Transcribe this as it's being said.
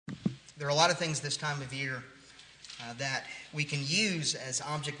There are a lot of things this time of year that we can use as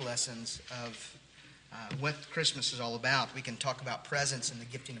object lessons of what Christmas is all about. We can talk about presents and the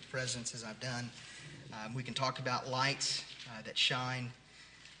gifting of presents, as I've done. We can talk about lights that shine.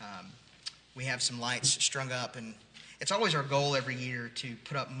 We have some lights strung up, and it's always our goal every year to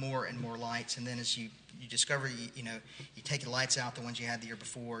put up more and more lights. And then as you discover, you take the lights out, the ones you had the year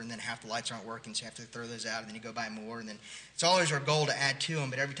before, and then half the lights aren't working, so you have to throw those out, and then you go buy more. And then it's always our goal to add to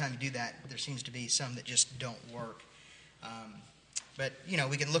them, but every time you do that, there seems to be some that just don't work. But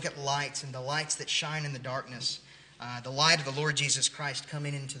we can look at lights and the lights that shine in the darkness. The light of the Lord Jesus Christ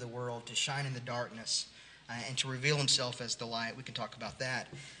coming into the world to shine in the darkness and to reveal himself as the light. We can talk about that.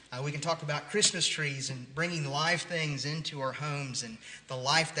 We can talk about Christmas trees and bringing live things into our homes and the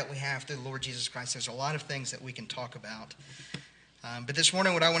life that we have through the Lord Jesus Christ. There's a lot of things that we can talk about. But this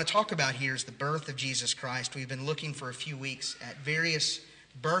morning, what I want to talk about here is the birth of Jesus Christ. We've been looking for a few weeks at various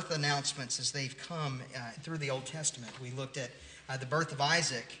birth announcements as they've come through the Old Testament. We looked at the birth of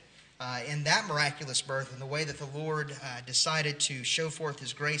Isaac and that miraculous birth and the way that the Lord decided to show forth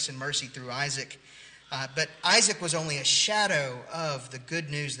his grace and mercy through Isaac. But Isaac was only a shadow of the good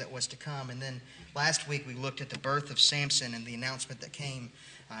news that was to come. And then last week we looked at the birth of Samson and the announcement that came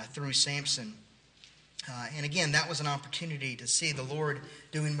through Samson. And again, that was an opportunity to see the Lord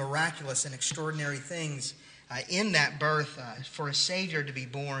doing miraculous and extraordinary things in that birth for a Savior to be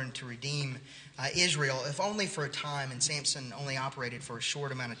born to redeem Israel, if only for a time. And Samson only operated for a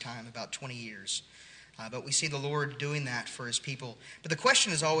short amount of time, about 20 years. But we see the Lord doing that for his people. But the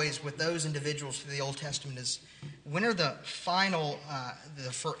question is always with those individuals through the Old Testament is, when are the final,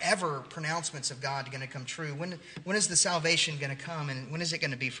 the forever pronouncements of God going to come true? When is the salvation going to come, and when is it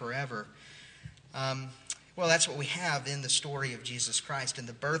going to be forever? Well, that's what we have in the story of Jesus Christ, in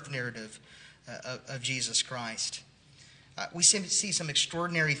the birth narrative of Jesus Christ. We see some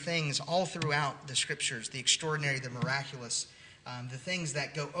extraordinary things all throughout the Scriptures, the extraordinary, the miraculous, the things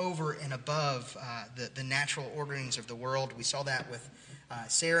that go over and above the natural orderings of the world. We saw that with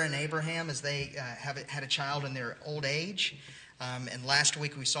Sarah and Abraham as they had a child in their old age. And last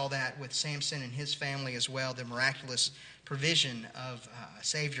week we saw that with Samson and his family as well, the miraculous provision of a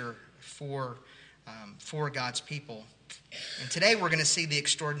Savior for God's people. And today we're going to see the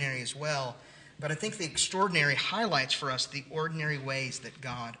extraordinary as well. But I think the extraordinary highlights for us the ordinary ways that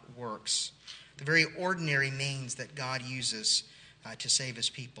God works, the very ordinary means that God uses to save his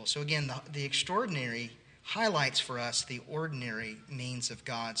people. So again, the extraordinary highlights for us the ordinary means of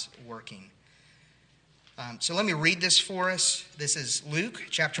God's working. So let me read this for us. This is Luke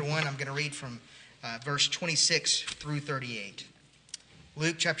chapter 1. I'm going to read from verse 26 through 38.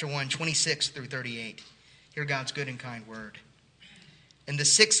 Luke chapter 1, 26 through 38. Hear God's good and kind word. In the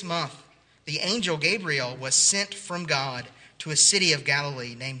 6th month, the angel Gabriel was sent from God to a city of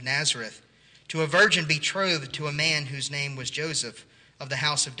Galilee named Nazareth, to a virgin betrothed to a man whose name was Joseph, of the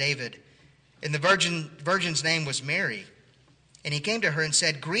house of David. And the virgin's name was Mary. And he came to her and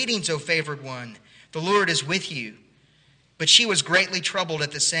said, "Greetings, O favored one, the Lord is with you." But she was greatly troubled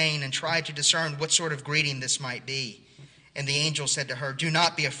at the saying and tried to discern what sort of greeting this might be. And the angel said to her, "Do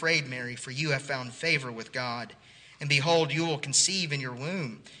not be afraid, Mary, for you have found favor with God. And behold, you will conceive in your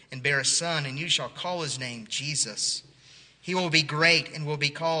womb and bear a son, and you shall call his name Jesus. He will be great and will be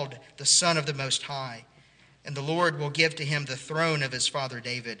called the Son of the Most High. And the Lord will give to him the throne of his father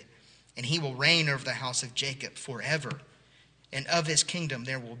David, and he will reign over the house of Jacob forever. And of his kingdom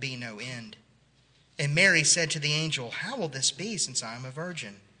there will be no end." And Mary said to the angel, "How will this be, since I am a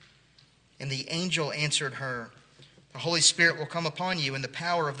virgin?" And the angel answered her, "The Holy Spirit will come upon you, and the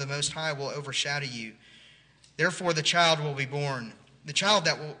power of the Most High will overshadow you. Therefore the child will be born. The child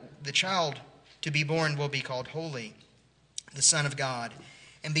to be born will be called Holy, the Son of God.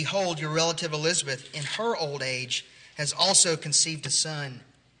 And behold, your relative Elizabeth, in her old age, has also conceived a son.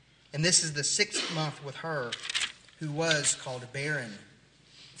 And this is the 6th month with her, who was called barren.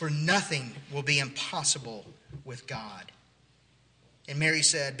 For nothing will be impossible with God." And Mary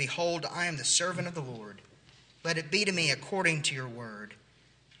said, "Behold, I am the servant of the Lord. Let it be to me according to your word."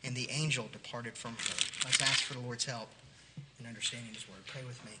 And the angel departed from her. Let's ask for the Lord's help in understanding his word. Pray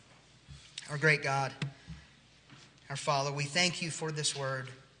with me. Our great God, our Father, we thank you for this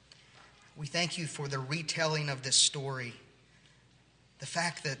word. We thank you for the retelling of this story. The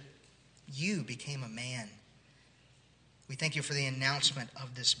fact that you became a man. We thank you for the announcement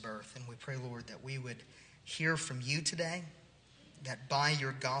of this birth. And we pray, Lord, that we would hear from you today, that by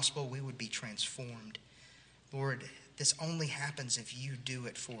your gospel we would be transformed. Lord, this only happens if you do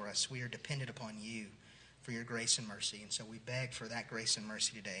it for us. We are dependent upon you for your grace and mercy. And so we beg for that grace and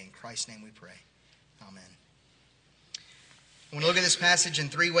mercy today. In Christ's name we pray. Amen. I want to look at this passage in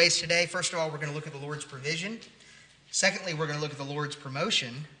three ways today. First of all, we're going to look at the Lord's provision. Secondly, we're going to look at the Lord's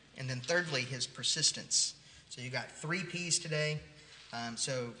promotion. And then thirdly, his persistence. So you got 3 P's today.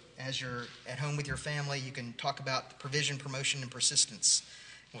 So as you're at home with your family, you can talk about the provision, promotion, and persistence.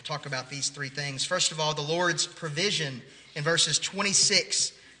 We'll talk about these 3 things. First of all, the Lord's provision in verses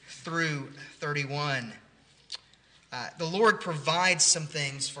 26 through 31. The Lord provides some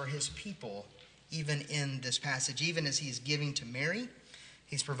things for his people, even in this passage. Even as he's giving to Mary,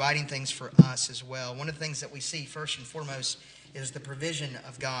 he's providing things for us as well. One of the things that we see first and foremost is the provision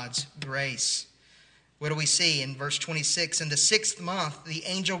of God's grace. What do we see in verse 26? In the 6th month, the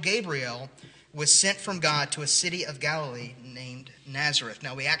angel Gabriel was sent from God to a city of Galilee named Nazareth.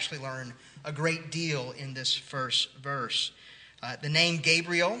 Now, we actually learn a great deal in this first verse. The name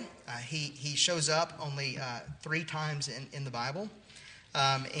Gabriel, he shows up only 3 times in the Bible.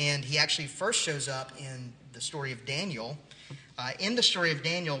 And he actually first shows up in the story of Daniel. In the story of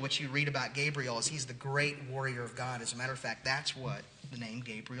Daniel, which you read about Gabriel, is he's the great warrior of God. As a matter of fact, that's what the name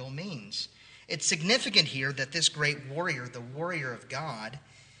Gabriel means. It's significant here that this great warrior, the warrior of God,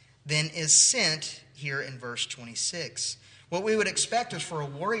 then is sent here in verse 26. What we would expect is for a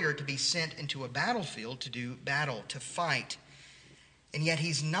warrior to be sent into a battlefield to do battle, to fight. And yet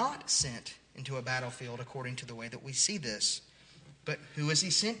he's not sent into a battlefield according to the way that we see this. But who is he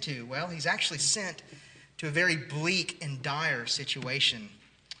sent to? Well, he's actually sent to a very bleak and dire situation.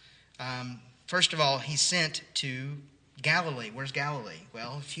 First of all, he's sent to Galilee. Where's Galilee?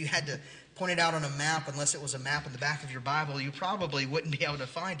 Well, if you had to point it out on a map, unless it was a map in the back of your Bible, you probably wouldn't be able to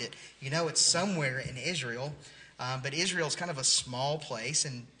find it. You know it's somewhere in Israel, but Israel's kind of a small place,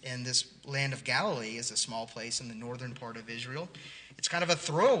 and this land of Galilee is a small place in the northern part of Israel. It's kind of a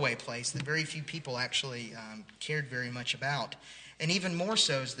throwaway place that very few people actually cared very much about. And even more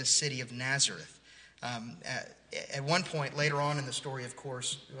so is the city of Nazareth. At one point later on in the story, of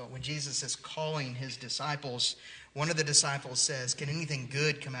course, when Jesus is calling his disciples, one of the disciples says, "Can anything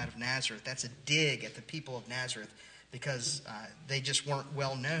good come out of Nazareth?" That's a dig at the people of Nazareth because they just weren't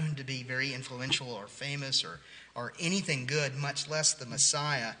well known to be very influential or famous or anything good, much less the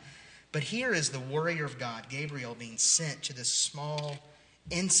Messiah. But here is the warrior of God, Gabriel, being sent to this small,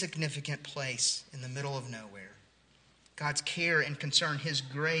 insignificant place in the middle of nowhere. God's care and concern, his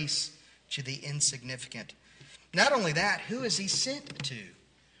grace to the insignificant. Not only that, who is he sent to?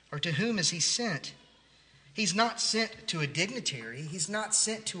 Or to whom is he sent? He's not sent to a dignitary. He's not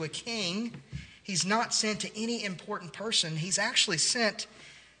sent to a king. He's not sent to any important person. He's actually sent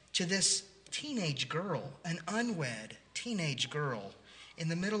to this teenage girl, an unwed teenage girl in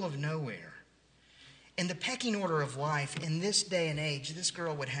the middle of nowhere. In the pecking order of life, in this day and age, this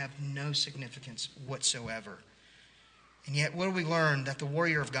girl would have no significance whatsoever. And yet, what do we learn? That the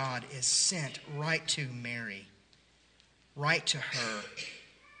warrior of God is sent right to Mary, right to her.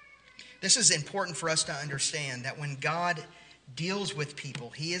 This is important for us to understand, that when God deals with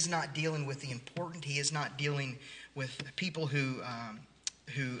people, he is not dealing with the important. He is not dealing with people who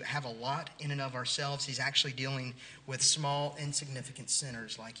have a lot in and of ourselves. He's actually dealing with small, insignificant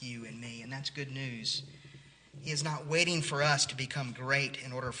sinners like you and me, and that's good news. He is not waiting for us to become great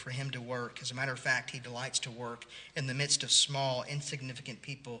in order for him to work. As a matter of fact, he delights to work in the midst of small, insignificant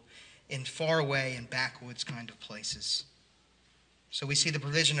people in faraway and backwoods kind of places. So we see the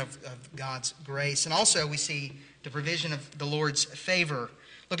provision of God's grace. And also we see the provision of the Lord's favor.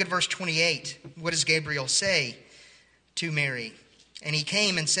 Look at verse 28. What does Gabriel say to Mary? And he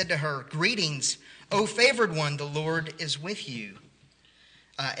came and said to her, "Greetings, O favored one, the Lord is with you."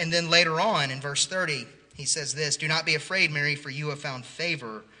 And then later on in verse 30, he says this, "Do not be afraid, Mary, for you have found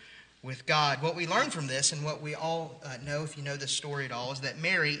favor with God." What we learn from this, and what we all know if you know this story at all, is that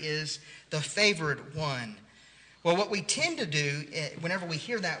Mary is the favored one. Well, what we tend to do whenever we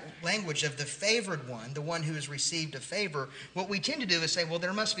hear that language of the favored one, the one who has received a favor, what we tend to do is say, well,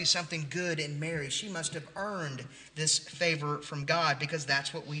 there must be something good in Mary. She must have earned this favor from God, because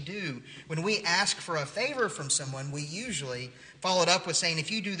that's what we do. When we ask for a favor from someone, we usually follow it up with saying,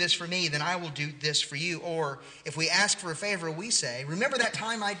 if you do this for me, then I will do this for you. Or if we ask for a favor, we say, remember that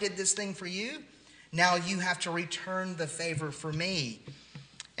time I did this thing for you? Now you have to return the favor for me.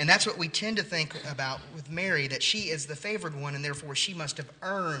 And that's what we tend to think about with Mary, that she is the favored one, and therefore she must have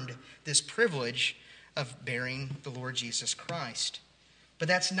earned this privilege of bearing the Lord Jesus Christ. But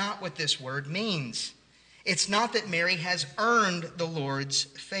that's not what this word means. It's not that Mary has earned the Lord's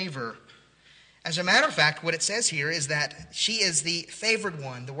favor. As a matter of fact, what it says here is that she is the favored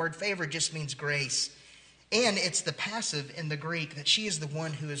one. The word favored just means grace. And it's the passive in the Greek, that she is the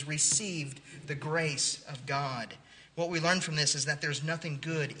one who has received the grace of God. What we learn from this is that there's nothing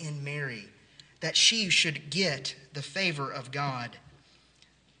good in Mary, that she should get the favor of God.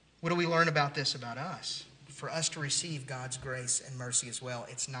 What do we learn about this about us? For us to receive God's grace and mercy as well,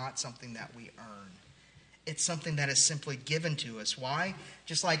 it's not something that we earn. It's something that is simply given to us. Why?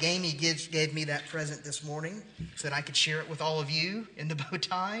 Just like Amy gave me that present this morning so that I could share it with all of you in the bow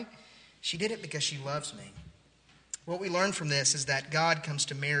tie. She did it because she loves me. What we learn from this is that God comes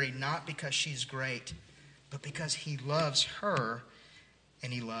to Mary not because she's great, but because he loves her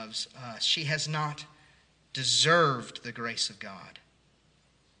and he loves us. She has not deserved the grace of God.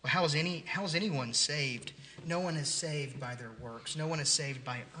 Well, how is anyone saved? No one is saved by their works. No one is saved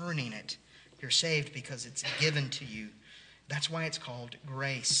by earning it. You're saved because it's given to you. That's why it's called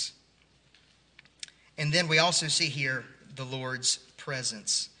grace. And then we also see here the Lord's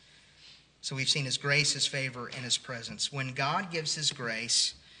presence. So we've seen his grace, his favor, and his presence. When God gives his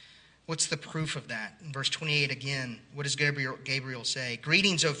grace, what's the proof of that? In verse 28 again, what does Gabriel say?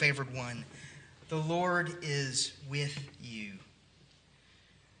 Greetings, O favored one. The Lord is with you.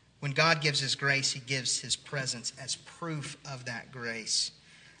 When God gives his grace, he gives his presence as proof of that grace.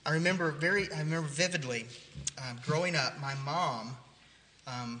 I remember vividly growing up, my mom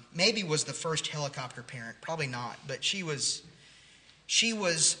maybe was the first helicopter parent, probably not, but she was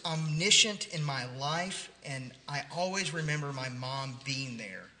omniscient in my life, and I always remember my mom being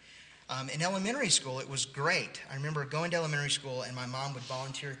there. In elementary school, it was great. I remember going to elementary school, and my mom would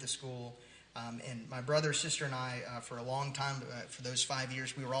volunteer at the school. And my brother, sister, and I, for a long time, for those 5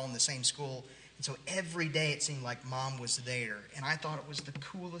 years, we were all in the same school. And so every day it seemed like Mom was there. And I thought it was the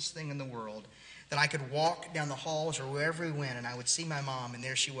coolest thing in the world that I could walk down the halls or wherever we went, and I would see my mom, and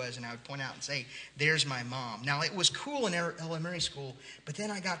there she was, and I would point out and say, there's my mom. Now, it was cool in elementary school, but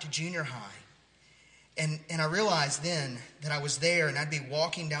then I got to junior high. And I realized then that I was there, and I'd be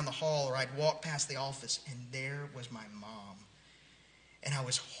walking down the hall, or I'd walk past the office, and there was my mom. And I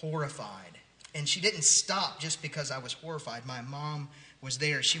was horrified. And she didn't stop just because I was horrified. My mom was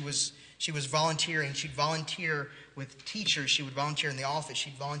there. She was volunteering. She'd volunteer with teachers. She would volunteer in the office.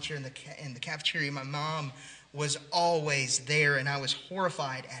 She'd volunteer in the cafeteria. My mom was always there, and I was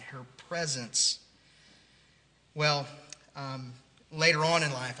horrified at her presence. Well, later on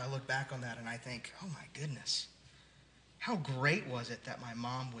in life, I look back on that and I think, oh my goodness, how great was it that my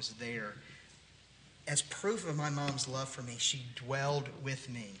mom was there. As proof of my mom's love for me, she dwelled with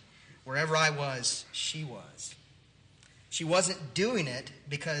me. Wherever I was, she was. She wasn't doing it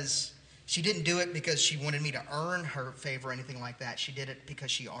because she didn't do it because she wanted me to earn her favor or anything like that. She did it because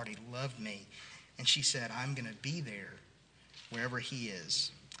she already loved me. And she said, I'm going to be there wherever he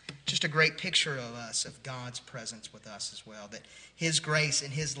is. Just a great picture of us, of God's presence with us as well. That his grace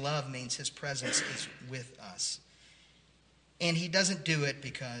and his love means his presence is with us. And he doesn't do it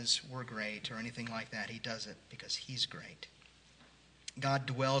because we're great or anything like that. He does it because he's great. God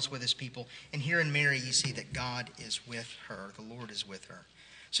dwells with his people. And here in Mary, you see that God is with her. The Lord is with her.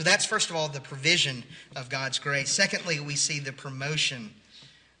 So that's, first of all, the provision of God's grace. Secondly, we see the promotion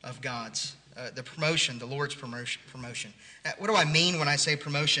of the Lord's promotion. What do I mean when I say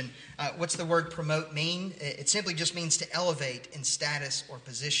promotion? What's the word promote mean? It simply just means to elevate in status or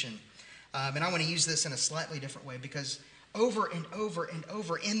position. And I want to use this in a slightly different way because over and over and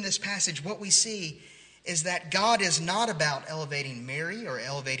over in this passage, what we see is that God is not about elevating Mary or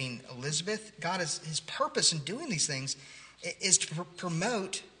elevating Elizabeth. His purpose in doing these things is to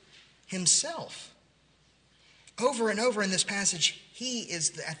promote himself. Over and over in this passage, he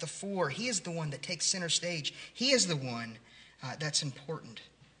is at the fore. He is the one that takes center stage. He is the one that's important.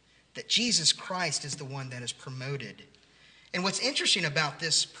 That Jesus Christ is the one that is promoted. And what's interesting about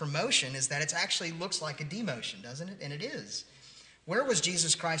this promotion is that it actually looks like a demotion, doesn't it? And it is. Where was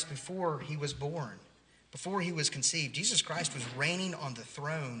Jesus Christ before he was born? Before he was conceived? Jesus Christ was reigning on the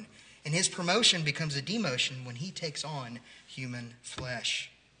throne. And his promotion becomes a demotion when he takes on human flesh.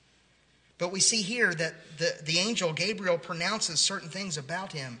 But we see here that the angel Gabriel pronounces certain things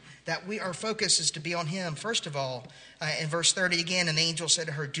about him, that our focus is to be on him. First of all, in verse 30 again, and the angel said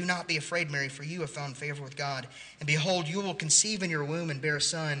to her, do not be afraid, Mary, for you have found favor with God. And behold, you will conceive in your womb and bear a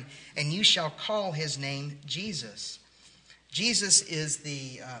son, and you shall call his name Jesus. Jesus is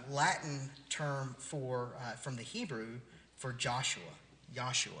the Latin term from the Hebrew for Joshua.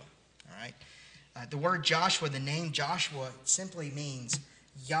 Joshua, all right? The word Joshua, the name Joshua, simply means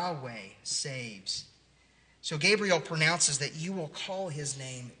Yahweh saves. So Gabriel pronounces that you will call his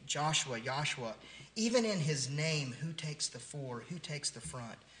name Joshua, Yahshua. Even in his name, who takes the fore? Who takes the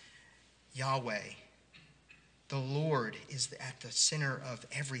front? Yahweh. The Lord is at the center of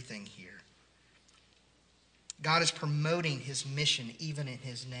everything here. God is promoting his mission even in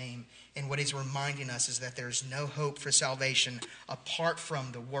his name. And what he's reminding us is that there's no hope for salvation apart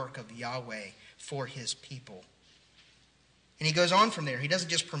from the work of Yahweh for his people. And he goes on from there. He doesn't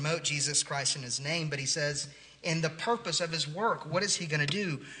just promote Jesus Christ in his name, but he says, in the purpose of his work, what is he going to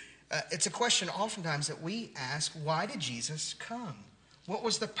do? It's a question oftentimes that we ask, why did Jesus come? What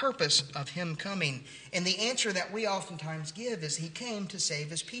was the purpose of him coming? And the answer that we oftentimes give is he came to save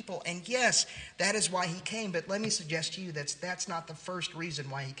his people. And yes, that is why he came. But let me suggest to you that's not the first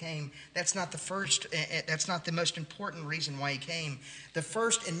reason why he came. That's not the most important reason why he came. The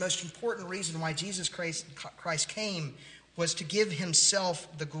first and most important reason why Jesus Christ came was to give himself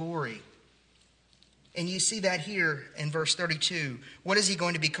the glory. And you see that here in verse 32. What is he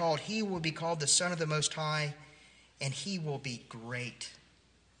going to be called? He will be called the Son of the Most High, and he will be great.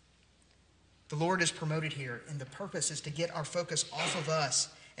 The Lord is promoted here, and the purpose is to get our focus off of us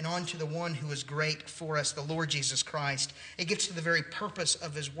and onto the one who is great for us, the Lord Jesus Christ. It gets to the very purpose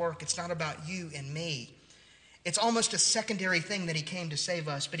of his work. It's not about you and me. It's almost a secondary thing that he came to save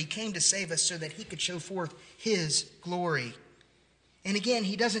us, but he came to save us so that he could show forth his glory. And again,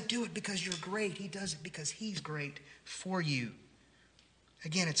 he doesn't do it because you're great. He does it because he's great for you.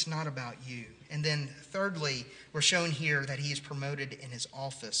 Again, it's not about you. And then thirdly, we're shown here that he is promoted in his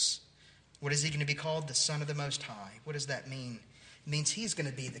office. What is he going to be called? The Son of the Most High. What does that mean? It means he's going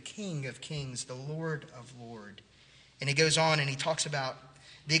to be the King of Kings, the Lord of Lords. And he goes on and he talks about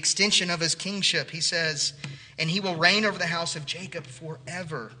the extension of his kingship. He says, and he will reign over the house of Jacob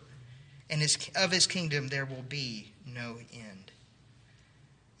forever, and of his kingdom there will be no end.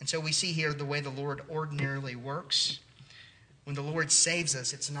 And so we see here the way the Lord ordinarily works. When the Lord saves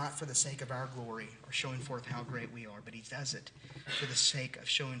us, it's not for the sake of our glory or showing forth how great we are, but he does it for the sake of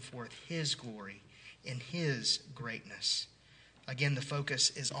showing forth his glory in his greatness. Again, the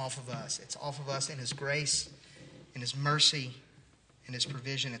focus is off of us. It's off of us in his grace, in his mercy, in his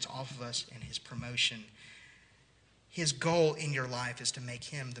provision. It's off of us in his promotion. His goal in your life is to make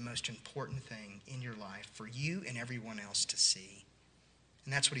him the most important thing in your life for you and everyone else to see.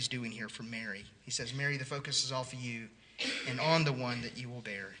 And that's what he's doing here for Mary. He says, Mary, the focus is off of you and on the one that you will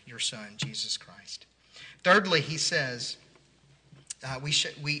bear, your son, Jesus Christ. Thirdly, he says, we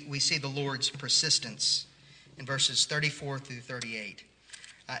see the Lord's persistence in verses 34 through 38.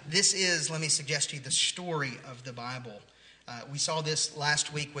 This is, let me suggest to you, the story of the Bible. We saw this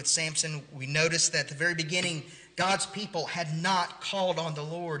last week with Samson. We noticed that at the very beginning, God's people had not called on the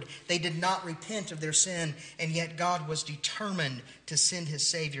Lord. They did not repent of their sin, and yet God was determined to send his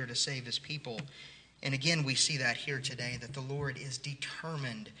Savior to save his people. And again, we see that here today, that the Lord is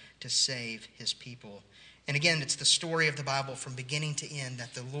determined to save his people. And again, it's the story of the Bible from beginning to end,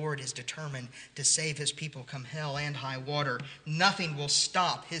 that the Lord is determined to save his people come hell and high water. Nothing will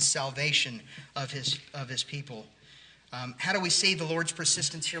stop his salvation of his people. How do we see the Lord's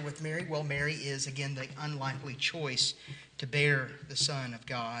persistence here with Mary? Well, Mary is, again, the unlikely choice to bear the Son of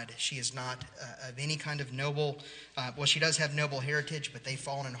God. She is not of any kind of noble, she does have noble heritage, but they've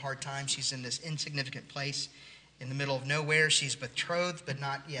fallen in hard times. She's in this insignificant place in the middle of nowhere. She's betrothed, but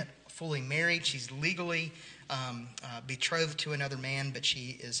not yet fully married. She's legally betrothed to another man, but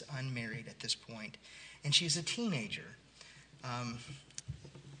she is unmarried at this point. And she's a teenager.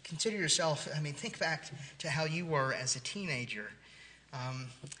 Consider yourself, think back to how you were as a teenager.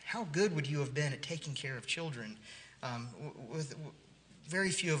 How good would you have been at taking care of children? Very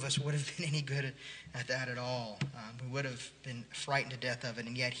few of us would have been any good at that at all. We would have been frightened to death of it.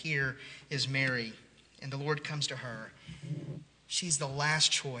 And yet here is Mary, and the Lord comes to her. She's the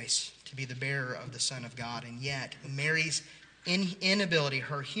last choice to be the bearer of the Son of God. And yet Mary's inability,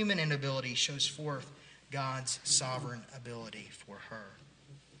 her human inability, shows forth God's sovereign ability for her.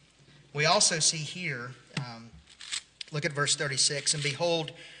 We also see here, look at verse 36, and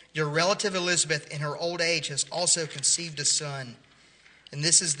behold, your relative Elizabeth in her old age has also conceived a son. And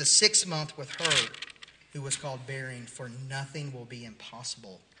this is the 6th month with her who was called barren, for nothing will be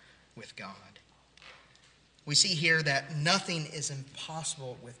impossible with God. We see here that nothing is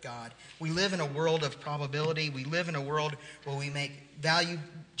impossible with God. We live in a world of probability. We live in a world where we make value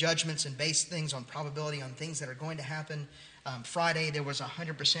judgments and base things on probability, on things that are going to happen. Friday, there was a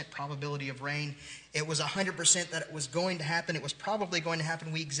 100% probability of rain. It was 100% that it was going to happen. It was probably going to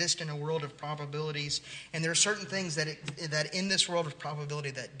happen. We exist in a world of probabilities. And there are certain things that in this world of probability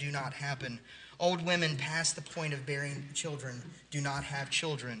that do not happen. Old women past the point of bearing children do not have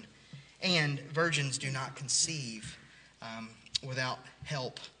children. And virgins do not conceive without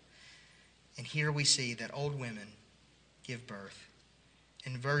help. And here we see that old women give birth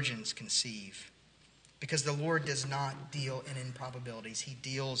and virgins conceive. Because the Lord does not deal in improbabilities. He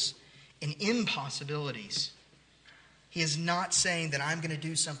deals in impossibilities. He is not saying that I'm going to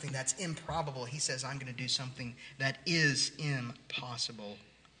do something that's improbable. He says I'm going to do something that is impossible.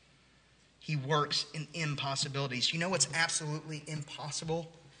 He works in impossibilities. You know what's absolutely impossible?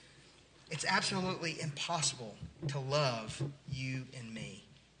 It's absolutely impossible to love you and me.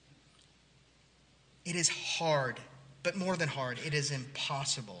 It is hard, but more than hard, it is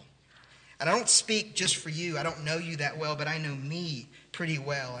impossible. And I don't speak just for you. I don't know you that well, but I know me pretty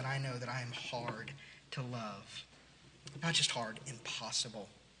well, and I know that I am hard to love. Not just hard, impossible.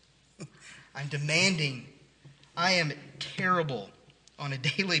 I'm demanding. I am terrible on a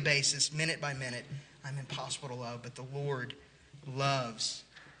daily basis, minute by minute. I'm impossible to love, but the Lord loves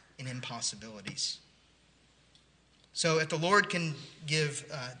in impossibilities. So if the Lord can give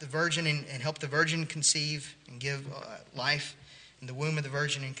the virgin and help the virgin conceive and give life in the womb of the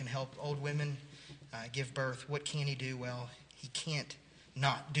virgin and can help old women give birth, what can he do? Well, he can't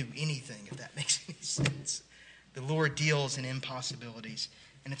not do anything, if that makes any sense. The Lord deals in impossibilities,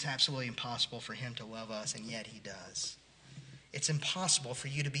 and it's absolutely impossible for him to love us, and yet he does. It's impossible for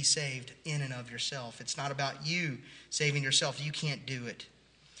you to be saved in and of yourself. It's not about you saving yourself. You can't do it.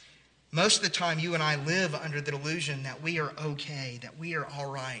 Most of the time, you and I live under the delusion that we are okay, that we are all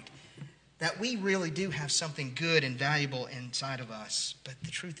right, that we really do have something good and valuable inside of us. But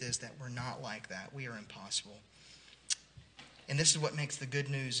the truth is that we're not like that. We are impossible. And this is what makes the good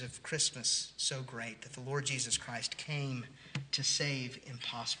news of Christmas so great, that the Lord Jesus Christ came to save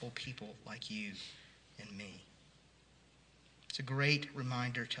impossible people like you and me. It's a great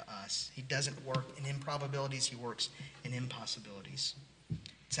reminder to us. He doesn't work in improbabilities. He works in impossibilities.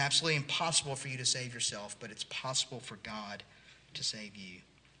 It's absolutely impossible for you to save yourself, but it's possible for God to save you.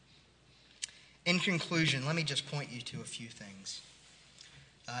 In conclusion, let me just point you to a few things.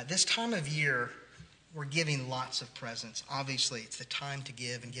 This time of year, we're giving lots of presents. Obviously, it's the time to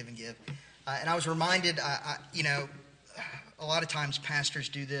give and give and give. And I was reminded, a lot of times pastors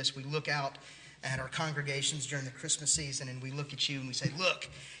do this. We look out at our congregations during the Christmas season, and we look at you and we say, look,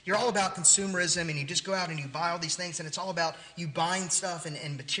 you're all about consumerism, and you just go out and you buy all these things, and it's all about you buying stuff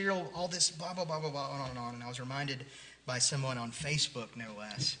and material, all this blah, blah, blah, blah, blah, on and on. And I was reminded by someone on Facebook, no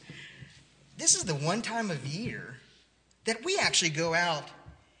less. This is the one time of year that we actually go out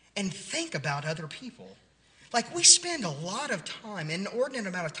and think about other people. Like, we spend a lot of time, an inordinate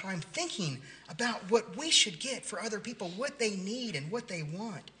amount of time, thinking about what we should get for other people, what they need and what they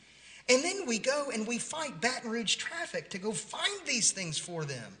want. And then we go and we fight Baton Rouge traffic to go find these things for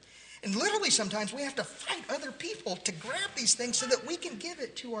them. And literally sometimes we have to fight other people to grab these things so that we can give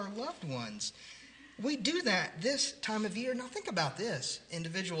it to our loved ones. We do that this time of year. Now think about this,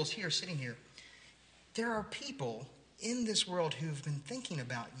 individuals here, sitting here. There are people in this world who have been thinking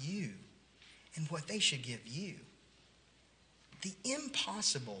about you and what they should give you. The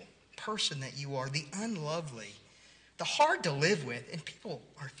impossible person that you are, the unlovely, the hard to live with, and people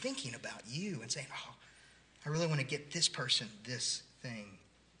are thinking about you and saying, oh, I really want to get this person this thing.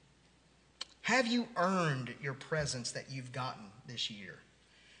 Have you earned your presents that you've gotten this year?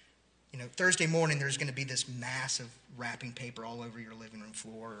 You know, Thursday morning there's going to be this massive wrapping paper all over your living room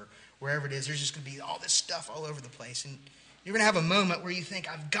floor or wherever it is. There's just going to be all this stuff all over the place. And you're going to have a moment where you think,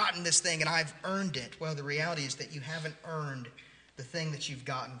 I've gotten this thing and I've earned it. Well, the reality is that you haven't earned the thing that you've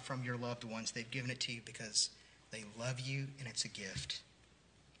gotten from your loved ones. They've given it to you because they love you, and it's a gift.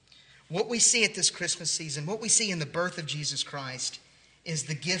 What we see at this Christmas season, what we see in the birth of Jesus Christ, is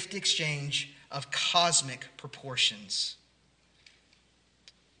the gift exchange of cosmic proportions.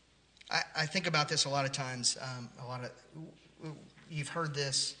 I think about this a lot of times. You've heard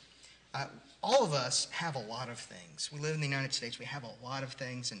this. All of us have a lot of things. We live in the United States. We have a lot of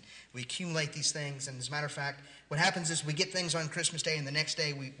things, and we accumulate these things. And as a matter of fact, what happens is we get things on Christmas Day, and the next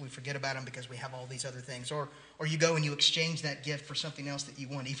day we forget about them because we have all these other things. Or you go and you exchange that gift for something else that you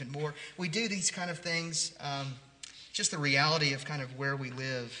want even more. We do these kind of things. Just the reality of kind of where we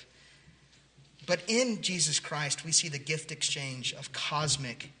live. But in Jesus Christ, we see the gift exchange of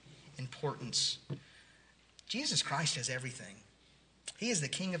cosmic importance. Jesus Christ has everything. He is the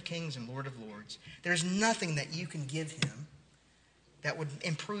King of Kings and Lord of Lords. There's nothing that you can give him that would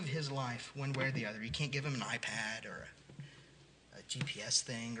improve his life one way or the other. You can't give him an iPad or a GPS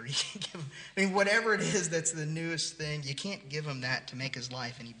thing, or you can't give him, whatever it is that's the newest thing, you can't give him that to make his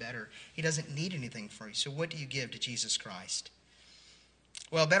life any better. He doesn't need anything from you. So what do you give to Jesus Christ?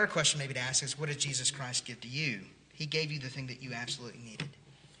 Well, a better question maybe to ask is, what did Jesus Christ give to you? He gave you the thing that you absolutely needed.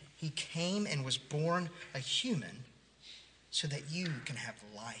 He came and was born a human so that you can have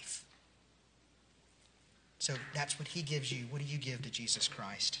life. So that's what he gives you. What do you give to Jesus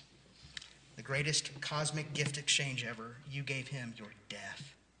Christ? The greatest cosmic gift exchange ever. You gave him your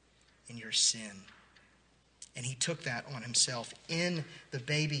death and your sin. And he took that on himself. In the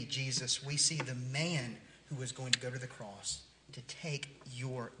baby Jesus, we see the man who was going to go to the cross to take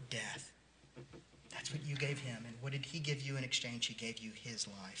your death That's what you gave him. And what did he give you in exchange? He gave you his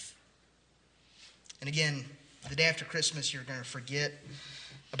life. And again, the day after Christmas, you're going to forget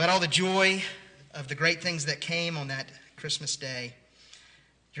about all the joy of the great things that came on that Christmas day.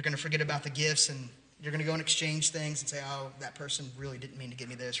 You're going to forget about the gifts, and you're going to go and exchange things and say, oh, that person really didn't mean to give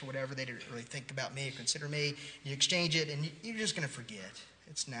me this or whatever. They didn't really think about me or consider me. You exchange it, and you're just going to forget.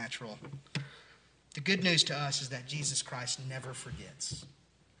 It's natural. The good news to us is that Jesus Christ never forgets.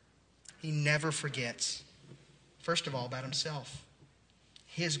 He never forgets, first of all, about himself,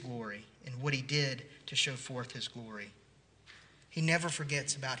 his glory, and what he did to show forth his glory. He never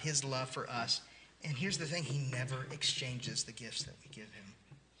forgets about his love for us. And here's the thing, he never exchanges the gifts that we give him.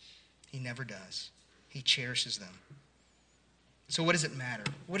 He never does. He cherishes them. So what does it matter?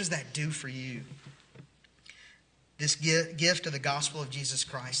 What does that do for you? This gift of the gospel of Jesus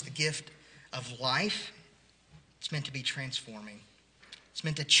Christ, the gift of life, it's meant to be transforming. It's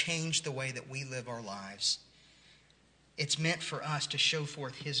meant to change the way that we live our lives. It's meant for us to show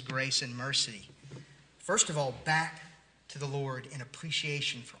forth his grace and mercy. First of all, back to the Lord in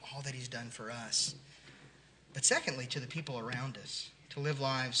appreciation for all that he's done for us. But secondly, to the people around us, to live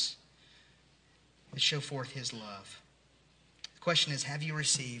lives that show forth his love. The question is, have you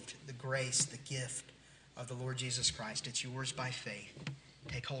received the grace, the gift of the Lord Jesus Christ? It's yours by faith.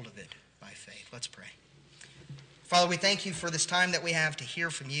 Take hold of it by faith. Let's pray. Father, we thank you for this time that we have to hear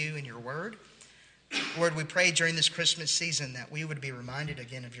from you and your word. Lord, we pray during this Christmas season that we would be reminded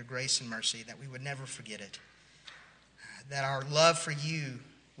again of your grace and mercy, that we would never forget it, that our love for you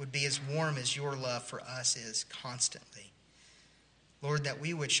would be as warm as your love for us is constantly. Lord, that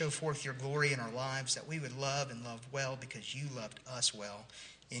we would show forth your glory in our lives, that we would love and love well because you loved us well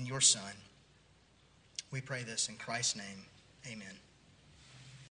in your Son. We pray this in Christ's name. Amen.